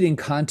puts it in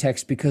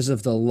context because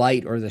of the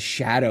light or the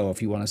shadow,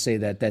 if you want to say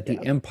that the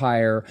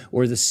Empire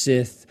or the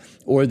Sith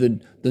or the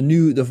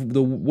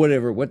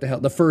whatever, what the hell,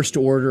 the First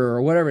Order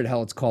or whatever the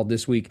hell it's called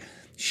this week,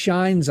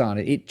 shines on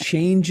it. It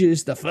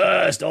changes the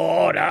First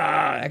Order.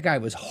 That guy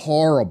was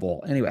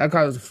horrible. Anyway, that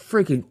guy was a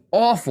freaking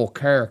awful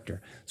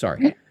character.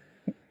 Sorry.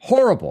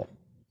 Horrible.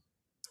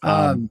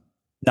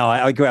 No,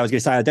 I agree. I was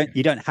going to say,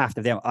 you don't have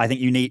to. I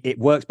think it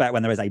works better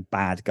when there is a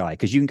bad guy,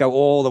 because you can go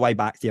all the way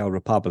back to the old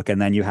Republic,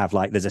 and then you have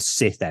there's a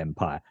Sith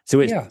Empire.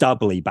 So it's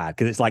doubly bad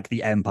because it's like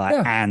the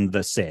Empire and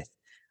the Sith.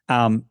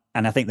 And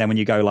I think then when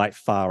you go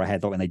far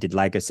ahead, like when they did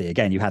Legacy,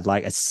 again, you had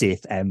a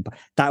Sith Empire.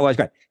 That was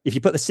great. If you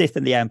put the Sith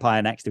and the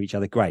Empire next to each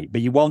other, great. But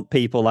you want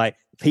people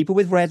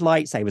with red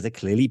lightsabers are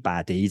clearly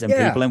baddies, and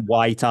people in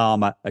white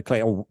armor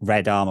or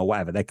red armor,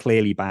 whatever, they're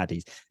clearly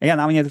baddies. Again,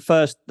 I mean,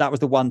 that was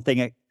the one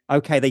thing.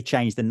 Okay, they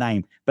changed the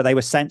name, but they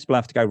were sensible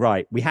enough to go,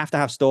 right, we have to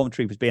have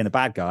stormtroopers being the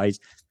bad guys.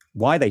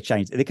 Why they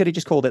changed it? They could have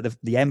just called it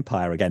the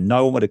Empire again.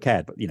 No one would have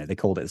cared, but they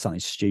called it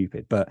something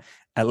stupid. But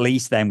at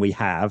least then we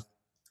have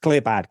clear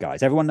bad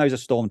guys. Everyone knows a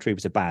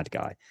stormtrooper's a bad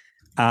guy.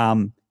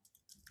 One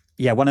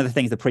of the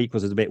things the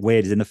prequels is a bit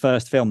weird is in the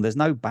first film, there's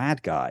no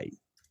bad guy.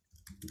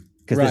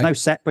 Because there's no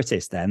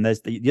separatists then. There's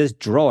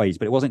droids,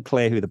 but it wasn't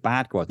clear who the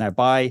bad guy was. Now,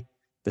 by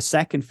the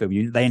second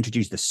film, they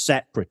introduced the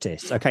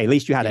separatists. Okay, at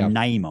least you had a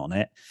name on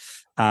it.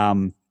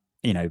 Of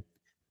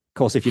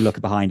course, if you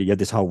look behind it, you have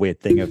this whole weird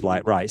thing of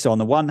right. So on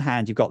the one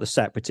hand, you've got the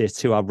separatists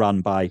who are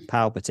run by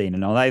Palpatine,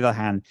 and on the other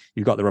hand,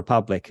 you've got the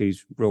Republic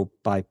who's ruled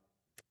by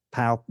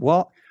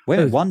What?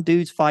 One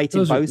dude's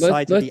fighting both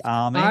sides of the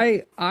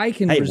army. I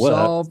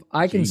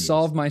can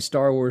solve my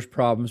Star Wars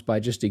problems by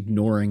just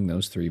ignoring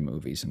those three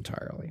movies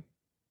entirely.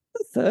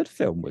 The third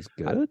film was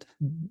good.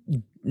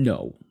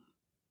 No.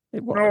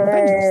 It was.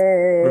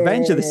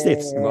 Revenge of the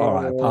Sith. All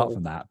right, apart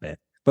from that bit.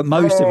 But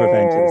most of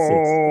Revenge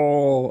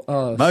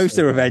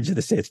of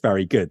the Sith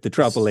very good. The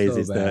trouble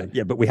is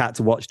that but we had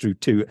to watch through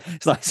two.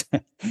 It's like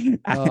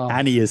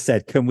Annie has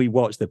said, "Can we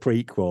watch the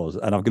prequels?"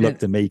 And I've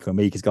looked at Mika, and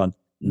Mika's gone,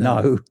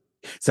 "No."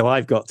 So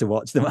I've got to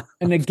watch them.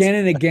 And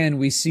again,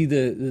 we see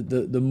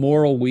the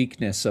moral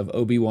weakness of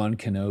Obi-Wan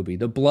Kenobi.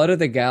 The blood of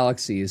the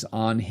galaxy is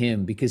on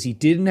him because he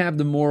didn't have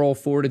the moral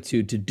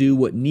fortitude to do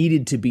what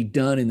needed to be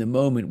done in the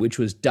moment, which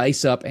was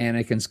dice up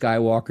Anakin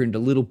Skywalker into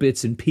little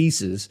bits and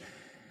pieces.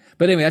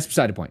 But anyway, that's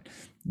beside the point.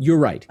 You're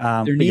right.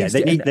 There needs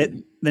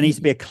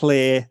to be a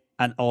clear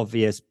and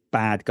obvious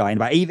bad guy.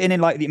 But even in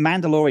the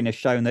Mandalorian has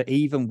shown that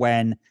even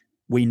when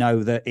we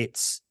know that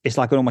it's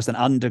like almost an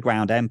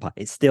underground empire,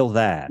 it's still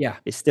there. Yeah.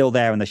 It's still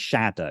there in the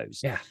shadows.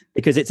 Yeah.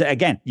 Because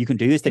you can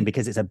do this thing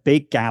because it's a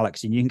big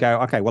galaxy, and you can go,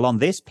 okay, well, on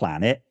this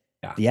planet,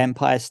 the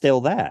empire's still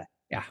there.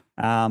 Yeah.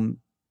 And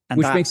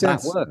which makes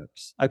sense. That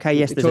works. Okay,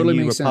 yes, there's totally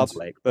a new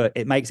republic, but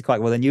it makes it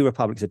quite well. The new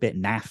republic's a bit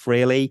naff,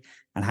 really,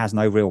 and has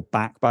no real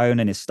backbone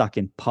and is stuck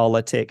in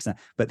politics.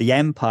 But the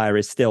empire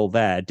is still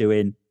there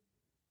doing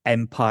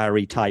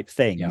empire-y type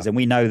things. And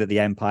we know that the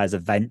empire is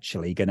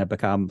eventually going to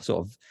become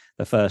sort of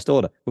the First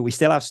Order. But we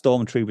still have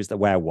stormtroopers that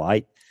wear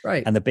white.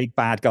 Right. And the big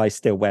bad guys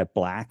still wear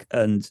black.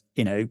 And,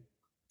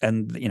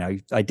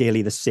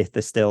 ideally the Sith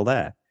are still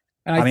there.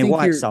 I mean,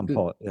 why at some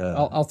point?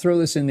 I'll throw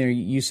this in there.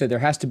 You said there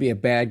has to be a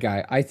bad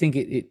guy. I think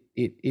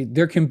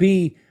there can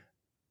be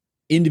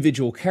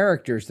individual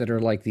characters that are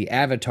like the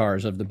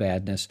avatars of the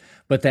badness,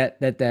 but that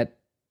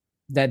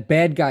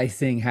bad guy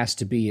thing has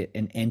to be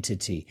an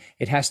entity.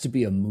 It has to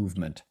be a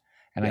movement.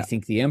 And I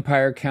think the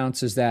Empire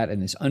counts as that,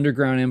 and this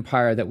underground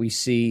empire that we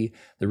see,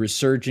 the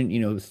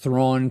resurgent,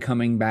 Thrawn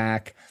coming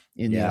back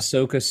in the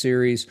Ahsoka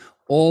series.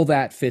 All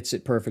that fits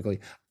it perfectly.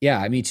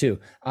 Yeah, me too.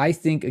 I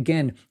think,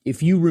 again,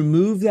 if you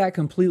remove that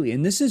completely,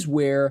 and this is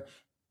where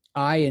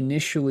I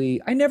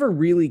never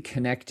really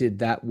connected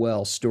that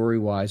well story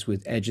wise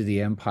with Edge of the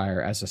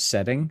Empire as a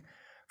setting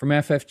from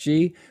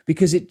FFG,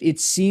 because it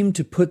seemed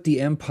to put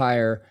the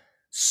Empire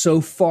so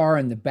far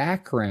in the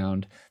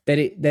background that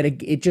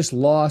it just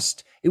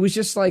lost. It was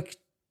just like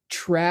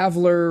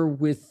Traveler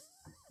with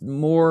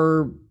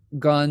more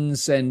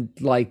guns and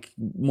like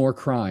more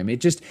crime.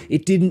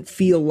 It didn't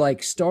feel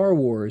like Star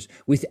Wars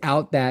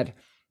without that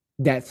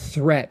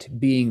threat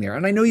being there.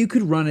 And I know you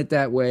could run it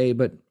that way,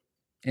 but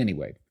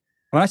anyway.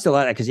 Well, I still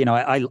like that because,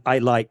 I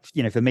like,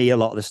 for me, a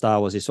lot of the Star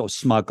Wars is sort of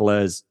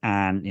smugglers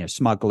and,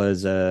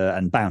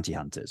 and bounty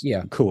hunters.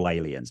 Yeah. Cool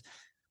aliens.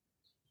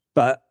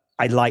 But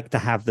I like to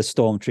have the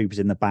stormtroopers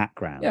in the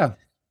background. Yeah.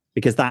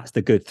 Because that's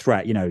the good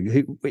threat.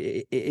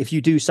 If you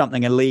do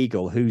something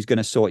illegal, who's going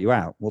to sort you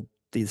out? Well,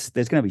 there's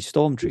going to be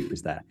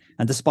stormtroopers there.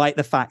 And despite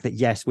the fact that,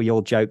 yes, we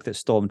all joke that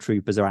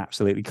stormtroopers are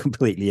absolutely,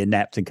 completely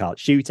inept and can't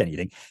shoot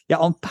anything, yet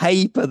on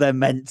paper, they're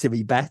meant to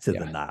be better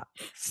than that.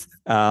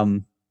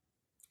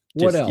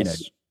 What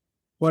else?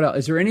 What else?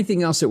 Is there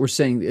anything else that we're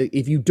saying?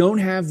 If you don't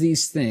have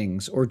these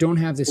things or don't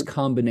have this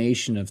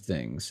combination of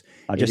things,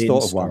 I just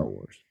thought of Star one.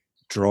 Wars.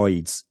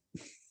 Droids.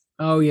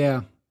 Oh,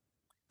 yeah.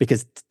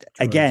 Because,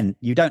 again,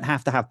 you don't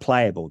have to have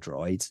playable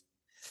droids.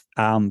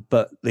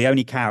 But the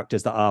only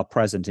characters that are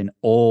present in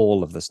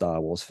all of the Star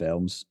Wars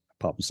films,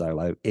 apart from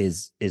Solo,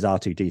 is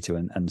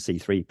R2-D2 and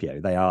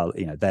C-3PO. They are,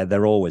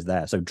 they're always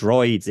there. So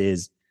droids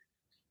is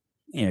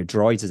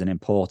an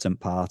important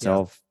part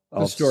of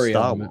story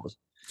Star element. Wars.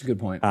 It's a good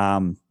point.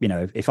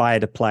 If I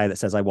had a player that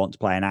says I want to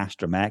play an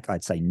astromech,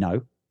 I'd say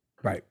no.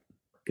 Right.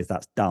 Because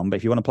that's dumb. But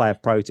if you want to play a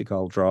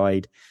protocol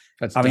droid,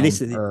 that's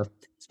this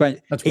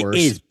that's worse.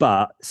 It is,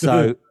 but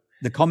so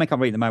the comic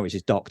I'm reading at the moment, which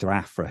is Dr.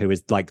 Aphra, who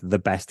is like the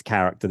best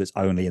character that's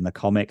only in the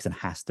comics and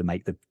has to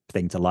make the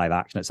thing to live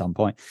action at some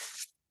point.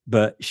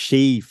 But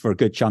she, for a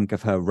good chunk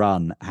of her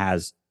run,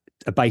 has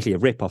basically a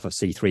rip-off of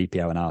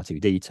C-3PO and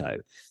R2-D2.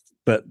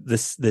 But the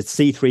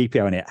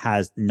C-3PO in it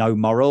has no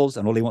morals,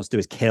 and all he wants to do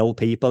is kill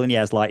people. And he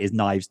has like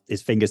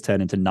his fingers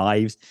turn into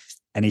knives,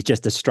 and he's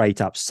just a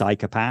straight-up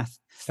psychopath.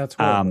 That's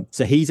horrible.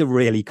 So he's a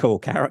really cool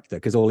character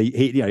because all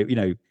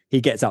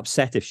he gets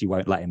upset if she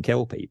won't let him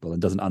kill people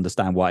and doesn't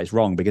understand why it's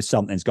wrong because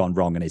something's gone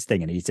wrong in his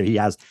thing. And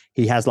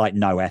he has like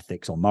no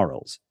ethics or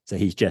morals. So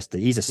he's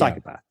a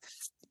psychopath. Yeah.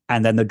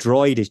 And then the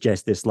droid is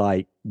just this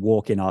like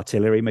walking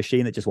artillery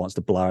machine that just wants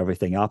to blow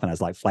everything up and has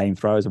like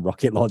flamethrowers and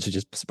rocket launchers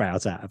just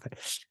sprout out of it.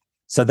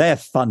 So they're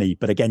funny,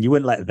 but again, you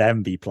wouldn't let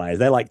them be players.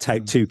 They're like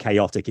two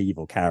chaotic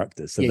evil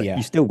characters. So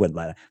you still wouldn't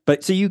let them.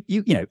 But so you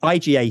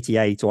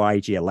IG-88 or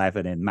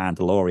IG-11 in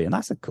Mandalorian,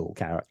 that's a cool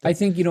character. I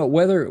think,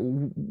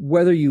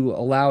 whether you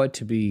allow it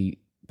to be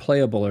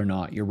playable or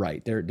not, you're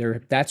right.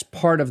 That's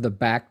part of the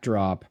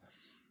backdrop.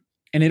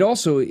 And it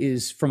also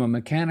is, from a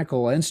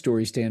mechanical and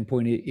story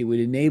standpoint, it would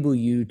enable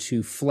you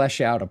to flesh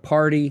out a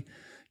party,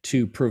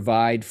 to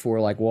provide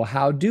for like, well,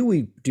 how do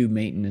we do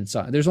maintenance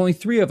on? There's only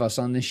 3 of us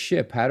on this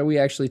ship. How do we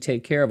actually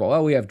take care of all?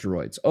 Oh, we have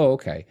droids. Oh,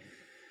 okay.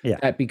 Yeah.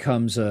 That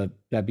becomes an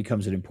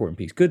important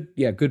piece.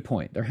 Good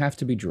point. There have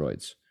to be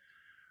droids.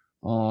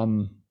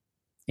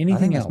 Anything I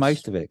think else? That's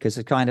most of it, because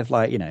it's kind of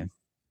like,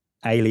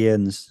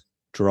 aliens,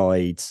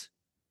 droids,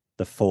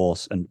 the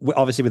Force, and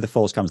obviously with the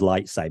Force comes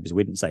lightsabers.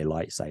 We didn't say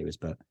lightsabers,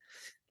 but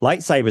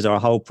lightsabers are a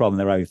whole problem,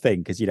 their own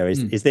thing, because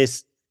is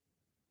this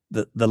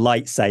the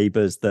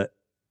lightsabers that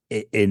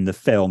in the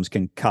films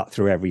can cut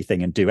through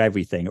everything and do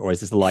everything, or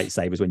is this the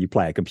lightsabers when you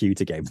play a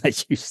computer game? They're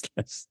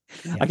useless.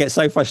 Yeah. I get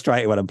so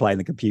frustrated when I'm playing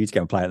the computer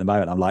game at the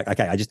moment. I'm like,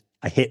 okay,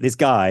 I hit this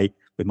guy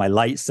with my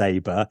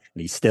lightsaber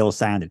and he's still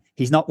sounding.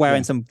 He's not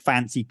wearing some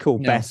fancy cool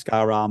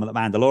Beskar armor that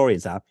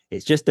Mandalorians have.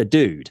 It's just a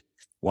dude.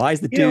 Why is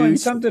the dude? And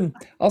something,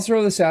 I'll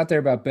throw this out there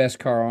about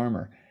Beskar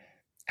armor.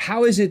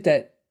 How is it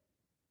that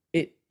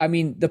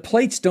the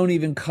plates don't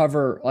even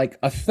cover like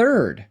a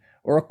third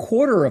or a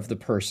quarter of the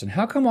person?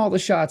 How come all the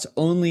shots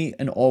only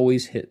and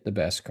always hit the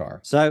Beskar?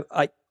 So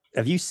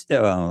have you seen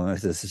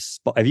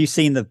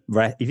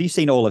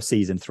all of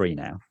season 3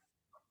 now?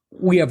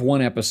 We have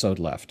 1 episode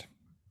left.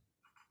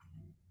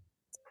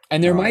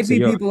 And there might be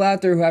people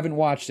out there who haven't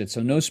watched it,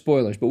 so no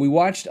spoilers, but we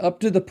watched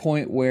up to the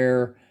point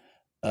where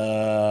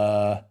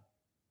I'll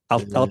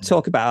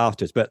talk about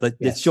afterwards, but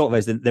the short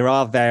version, there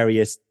are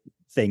various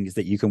things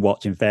that you can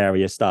watch in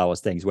various Star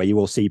Wars things where you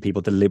will see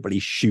people deliberately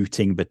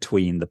shooting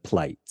between the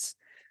plates.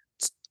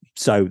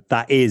 So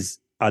that is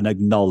an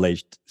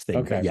acknowledged thing.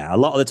 Okay. Yeah, a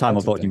lot of the time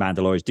unfortunately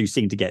Mandalorians do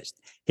seem to get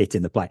hit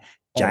in the plate.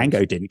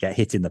 Django didn't get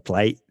hit in the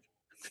plate.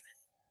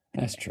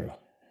 That's true.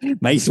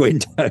 Mace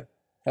Windu.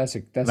 That's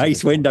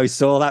Mace Windu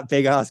saw that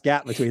big ass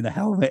gap between the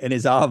helmet and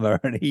his armor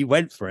and he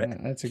went for it. Yeah,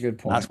 that's a good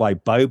point. That's why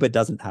Boba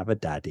doesn't have a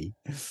daddy.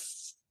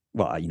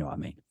 Well, you know what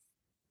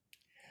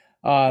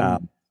I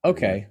mean.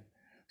 Okay.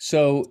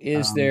 So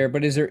is there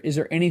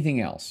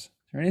anything else? Is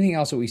there anything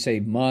else that we say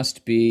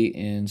must be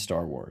in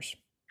Star Wars?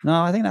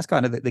 No, I think that's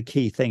kind of the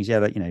key things. Yeah,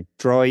 that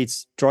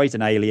droids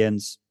and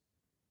aliens,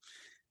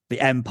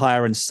 the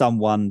Empire and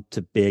someone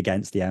to be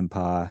against the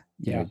Empire.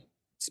 Yeah. You know,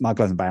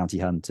 smugglers and bounty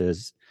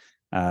hunters.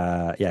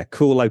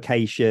 Cool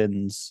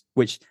locations,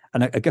 which,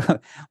 and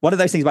one of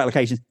those things about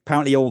locations,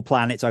 apparently all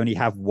planets only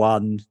have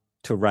one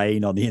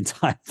terrain on the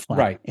entire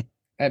planet. Right.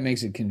 That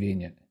makes it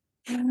convenient.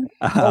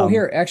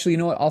 Here, actually, you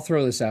know what? I'll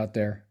throw this out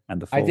there.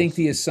 And I think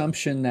the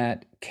assumption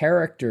that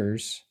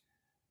characters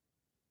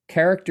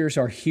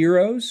are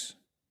heroes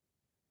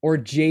or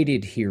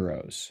jaded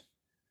heroes,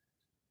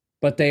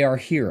 but they are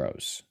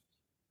heroes.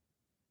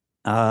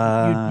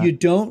 You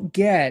don't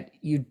get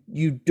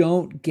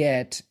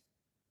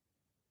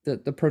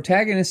the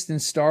protagonists in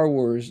Star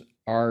Wars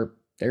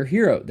they're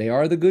hero. They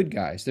are the good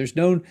guys. There's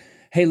no,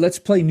 hey, let's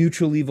play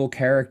neutral evil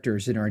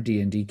characters in our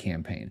D&D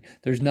campaign.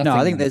 There's nothing. No,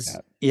 I think like there's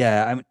that.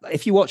 Yeah. I mean,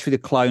 if you watch through the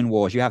Clone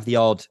Wars, you have the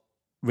odd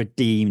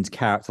redeemed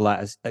character, like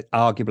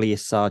arguably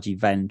Asajj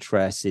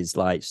Ventress is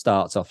like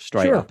starts off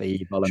straight up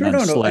evil, and then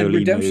slowly and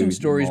redemption moves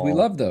stories. more. We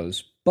love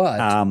those,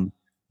 but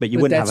you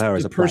wouldn't have her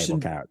as a playable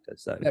character.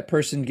 So that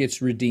person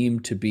gets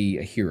redeemed to be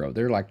a hero.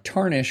 They're like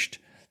tarnished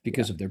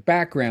because of their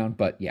background,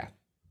 but yeah.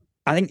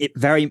 I think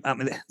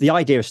the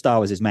idea of Star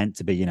Wars is meant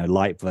to be, you know,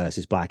 light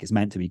versus black. It's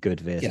meant to be good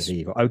versus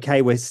evil.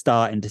 Okay, we're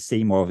starting to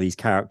see more of these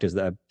characters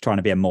that are trying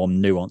to be a more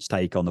nuanced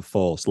take on the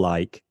Force.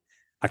 Like,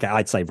 okay,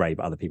 I'd say Rey,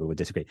 but other people would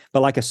disagree.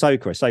 But like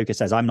Ahsoka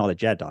says, I'm not a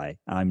Jedi.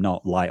 I'm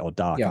not light or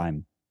dark. Yeah.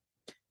 I'm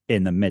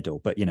in the middle.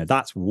 But, you know,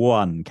 that's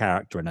one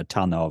character in a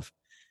ton of,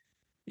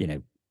 you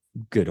know,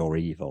 good or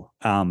evil.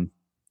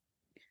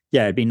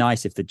 It'd be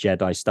nice if the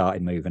Jedi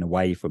started moving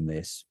away from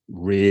this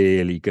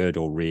really good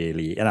or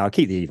really, and I'll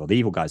keep the evil. The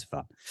evil guys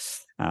are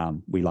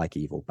fun. We like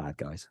evil bad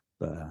guys,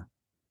 but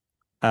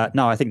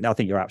no, I think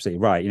you're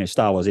absolutely right. You know,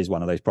 Star Wars is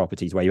one of those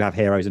properties where you have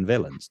heroes and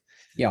villains.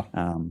 Yeah.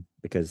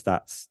 Because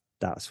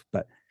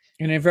but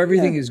and if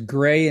everything is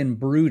gray and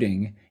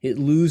brooding, it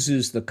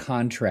loses the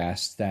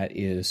contrast that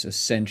is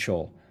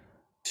essential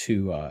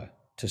to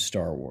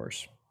Star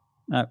Wars.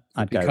 I'd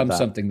it becomes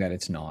something that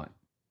it's not.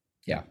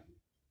 Yeah.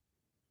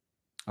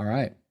 All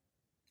right.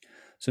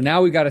 So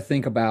now we got to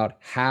think about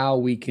how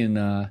we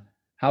can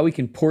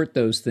port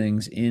those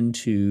things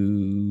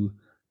into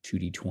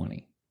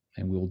 2D20,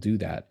 and we'll do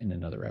that in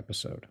another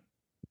episode.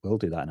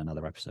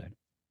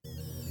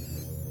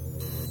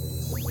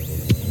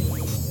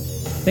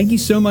 Thank you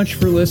so much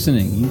for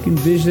listening. You can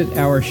visit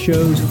our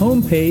show's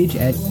homepage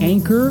at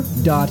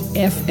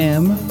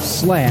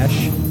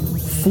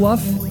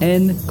anchor.fm/Fluff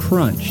and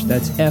Crunch.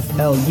 That's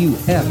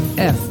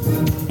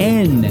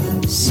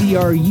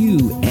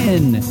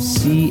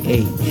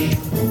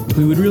FLUFFNCRUNCH.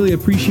 We would really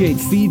appreciate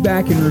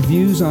feedback and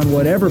reviews on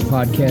whatever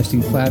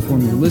podcasting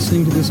platform you're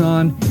listening to this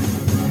on.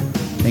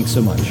 Thanks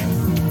so much.